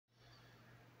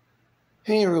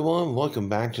Hey everyone, welcome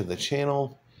back to the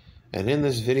channel. And in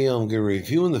this video, I'm going to be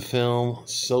reviewing the film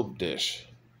Soapdish.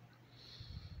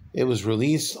 It was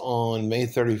released on May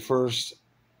 31st,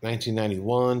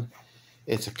 1991.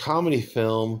 It's a comedy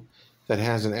film that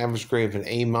has an average grade of an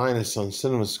A- on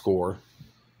CinemaScore,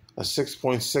 a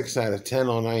 6.6 out of 10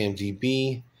 on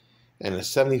IMDb, and a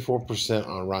 74%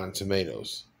 on Rotten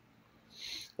Tomatoes.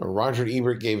 Roger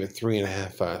Ebert gave it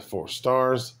 3.5 out of 4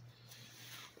 stars.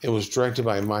 It was directed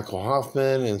by Michael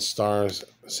Hoffman and stars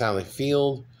Sally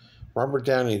Field, Robert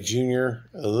Downey Jr.,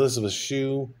 Elisabeth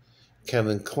Shue,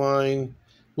 Kevin Kline,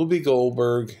 Whoopi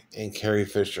Goldberg, and Carrie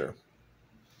Fisher.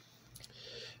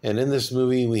 And in this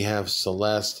movie, we have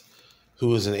Celeste,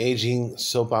 who is an aging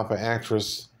soap opera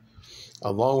actress,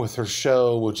 along with her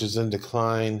show, which is in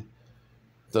decline.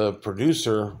 The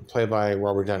producer, played by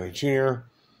Robert Downey Jr.,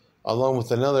 along with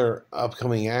another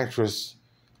upcoming actress,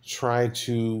 try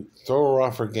to throw her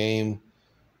off her game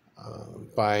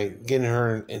by getting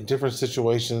her in different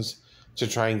situations to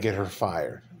try and get her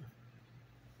fired.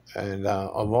 And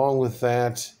along with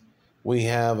that, we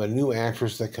have a new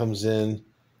actress that comes in,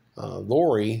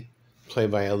 Lori, played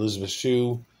by Elisabeth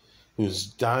Shue, who's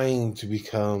dying to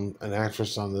become an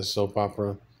actress on this soap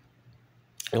opera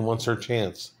and wants her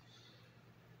chance.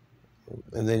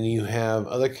 And then you have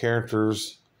other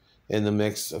characters in the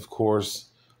mix, of course.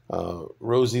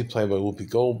 Rosie, played by Whoopi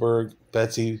Goldberg,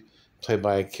 Betsy, played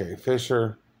by Carrie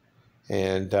Fisher,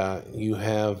 and you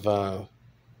have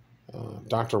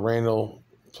Dr. Randall,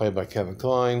 played by Kevin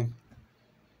Kline,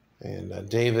 and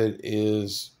David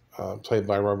is played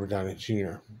by Robert Downey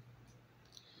Jr.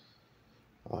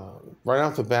 Right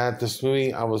off the bat, this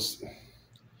movie, I was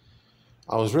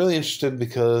really interested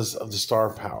because of the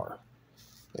star power,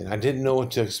 and I didn't know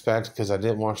what to expect because I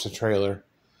didn't watch the trailer.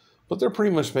 But they're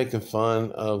pretty much making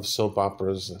fun of soap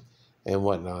operas and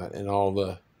whatnot, and all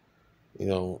the,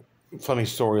 funny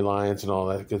storylines and all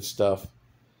that good stuff.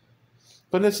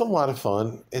 But it's a lot of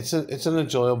fun. It's an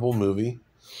enjoyable movie.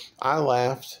 I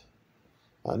laughed.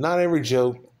 Not every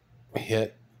joke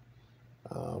hit,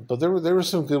 but there were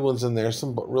some good ones in there,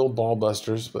 some real ball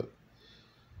busters. But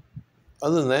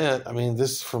other than that, I mean,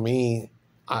 this for me,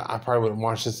 I probably wouldn't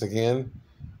watch this again.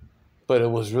 But it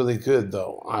was really good,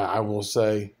 though. I will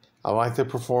say. I like the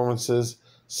performances.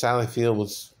 Sally Field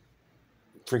was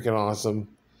freaking awesome.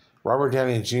 Robert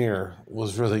Downey Jr.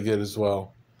 was really good as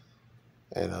well.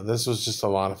 And this was just a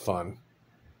lot of fun.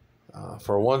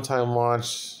 For a one-time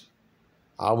watch,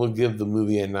 I would give the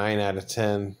movie a 9 out of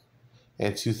 10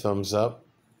 and 2 thumbs up.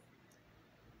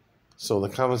 So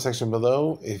in the comment section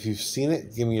below, if you've seen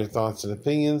it, give me your thoughts and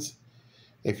opinions.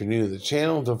 If you're new to the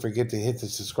channel, don't forget to hit the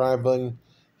subscribe button,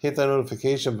 hit that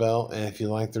notification bell, and if you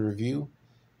like the review,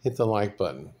 hit the like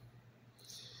button.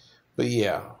 But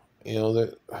yeah,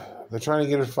 they're trying to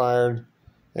get her fired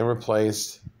and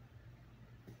replaced.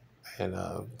 And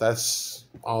that's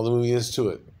all the movie is to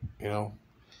it,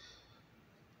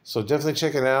 So definitely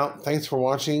check it out. Thanks for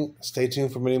watching. Stay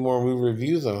tuned for many more movie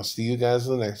reviews, and I'll see you guys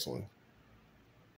in the next one.